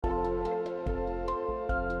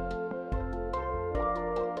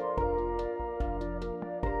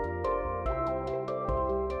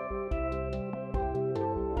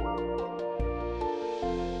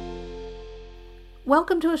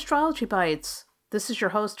Welcome to Astrology Bites. This is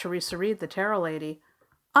your host, Teresa Reed, the Tarot Lady.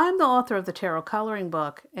 I'm the author of the Tarot Coloring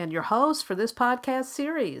Book and your host for this podcast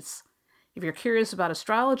series. If you're curious about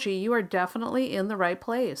astrology, you are definitely in the right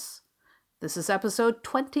place. This is episode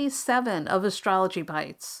 27 of Astrology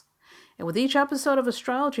Bites. And with each episode of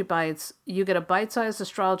Astrology Bites, you get a bite-sized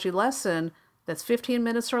astrology lesson that's 15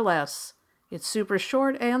 minutes or less. It's super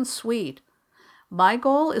short and sweet. My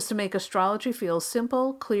goal is to make astrology feel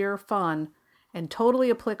simple, clear, fun, and totally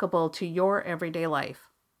applicable to your everyday life.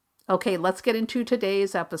 Okay, let's get into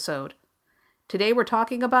today's episode. Today we're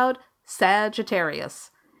talking about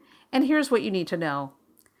Sagittarius. And here's what you need to know.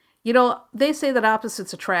 You know, they say that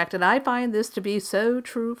opposites attract, and I find this to be so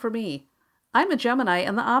true for me. I'm a Gemini,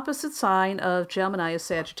 and the opposite sign of Gemini is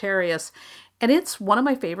Sagittarius, and it's one of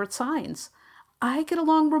my favorite signs. I get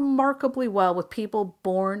along remarkably well with people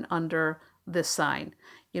born under this sign.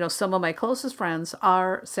 You know, some of my closest friends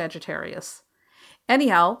are Sagittarius.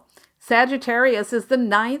 Anyhow, Sagittarius is the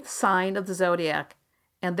 9th sign of the zodiac,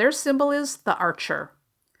 and their symbol is the archer.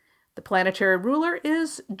 The planetary ruler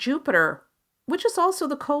is Jupiter, which is also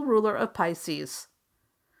the co-ruler of Pisces.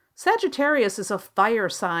 Sagittarius is a fire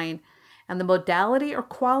sign, and the modality or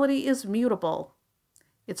quality is mutable.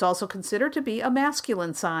 It's also considered to be a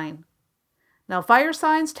masculine sign. Now, fire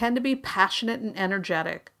signs tend to be passionate and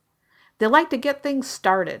energetic. They like to get things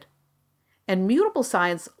started. And mutable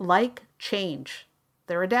signs like change.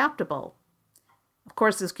 They're adaptable. Of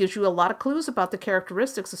course, this gives you a lot of clues about the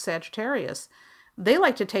characteristics of Sagittarius. They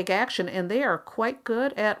like to take action, and they are quite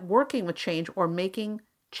good at working with change or making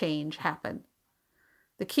change happen.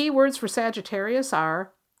 The key words for Sagittarius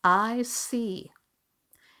are I see.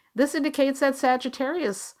 This indicates that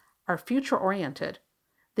Sagittarius are future-oriented.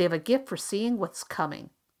 They have a gift for seeing what's coming.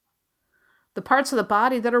 The parts of the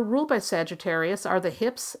body that are ruled by Sagittarius are the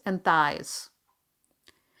hips and thighs.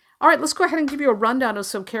 All right, let's go ahead and give you a rundown of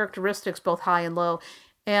some characteristics, both high and low.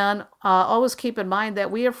 And always keep in mind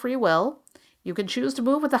that we have free will. You can choose to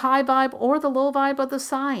move with the high vibe or the low vibe of the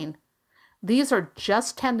sign. These are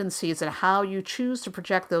just tendencies, and how you choose to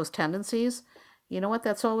project those tendencies, you know what,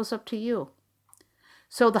 that's always up to you.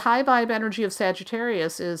 So the high vibe energy of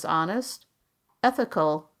Sagittarius is honest,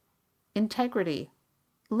 ethical, integrity,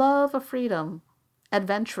 love of freedom,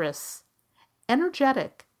 adventurous,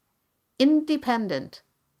 energetic, independent,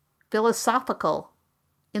 philosophical,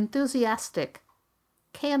 enthusiastic,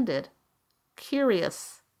 candid,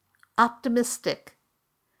 curious, optimistic,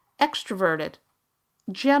 extroverted,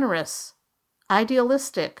 generous,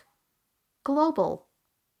 idealistic, global,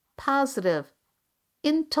 positive,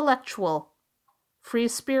 intellectual,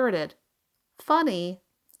 free-spirited, funny,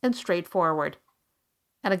 and straightforward.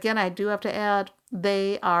 And again, I do have to add,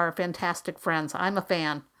 they are fantastic friends. I'm a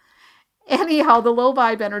fan. Anyhow, the low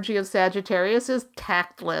vibe energy of Sagittarius is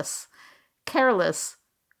tactless, careless,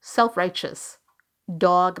 self-righteous,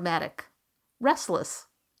 dogmatic, restless,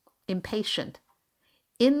 impatient,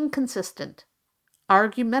 inconsistent,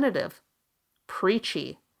 argumentative,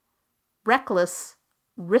 preachy, reckless,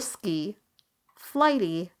 risky,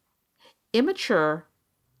 flighty, immature,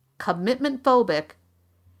 commitment phobic,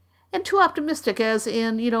 and too optimistic, as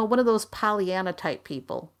in, one of those Pollyanna type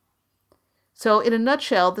people. So in a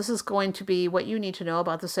nutshell, this is going to be what you need to know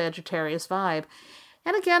about the Sagittarius vibe.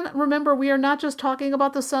 And again, remember, we are not just talking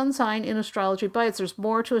about the sun sign in Astrology Bites. There's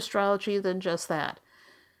more to astrology than just that.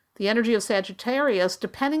 The energy of Sagittarius,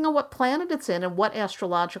 depending on what planet it's in and what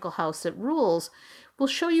astrological house it rules, will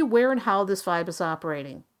show you where and how this vibe is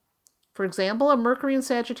operating. For example, a Mercury in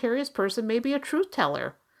Sagittarius person may be a truth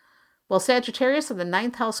teller, while Sagittarius in the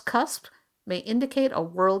 9th house cusp may indicate a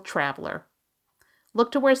world traveler.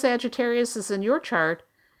 Look to where Sagittarius is in your chart,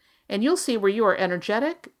 and you'll see where you are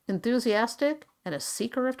energetic, enthusiastic, and a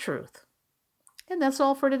seeker of truth. And that's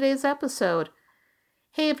all for today's episode.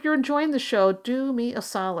 Hey, if you're enjoying the show, do me a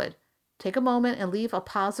solid. Take a moment and leave a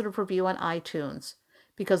positive review on iTunes,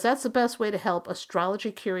 because that's the best way to help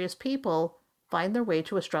astrology-curious people find their way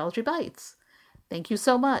to Astrology Bites. Thank you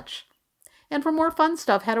so much. And for more fun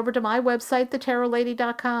stuff, head over to my website,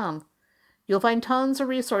 thetarotlady.com. You'll find tons of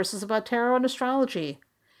resources about tarot and astrology,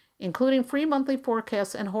 including free monthly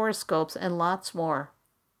forecasts and horoscopes and lots more.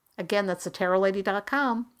 Again, that's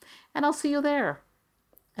thetarotlady.com, and I'll see you there.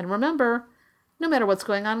 And remember, no matter what's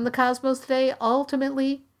going on in the cosmos today,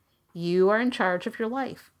 ultimately, you are in charge of your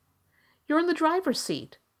life. You're in the driver's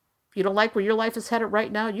seat. If you don't like where your life is headed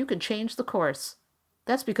right now, you can change the course.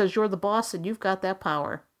 That's because you're the boss and you've got that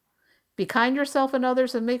power. Be kind to yourself and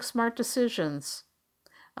others and make smart decisions.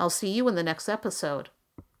 I'll see you in the next episode.